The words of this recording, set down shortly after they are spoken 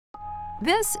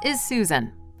This is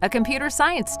Susan, a computer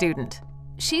science student.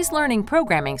 She's learning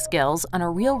programming skills on a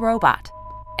real robot.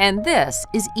 And this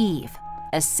is Eve,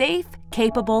 a safe,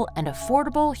 capable, and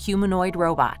affordable humanoid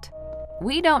robot.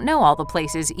 We don't know all the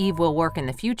places Eve will work in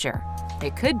the future.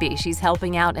 It could be she's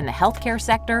helping out in the healthcare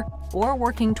sector or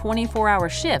working 24-hour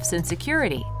shifts in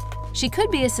security. She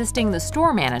could be assisting the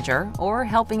store manager or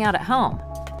helping out at home.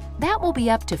 That will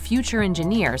be up to future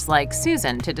engineers like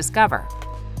Susan to discover.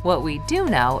 What we do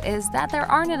know is that there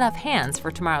aren't enough hands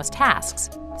for tomorrow's tasks,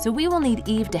 so we will need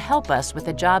Eve to help us with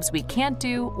the jobs we can't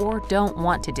do or don't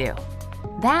want to do.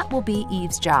 That will be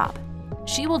Eve's job.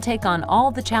 She will take on all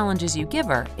the challenges you give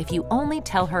her if you only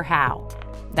tell her how.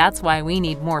 That's why we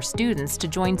need more students to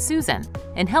join Susan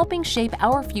in helping shape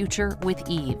our future with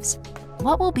Eve's.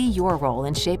 What will be your role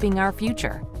in shaping our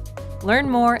future? Learn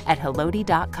more at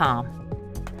Heloti.com.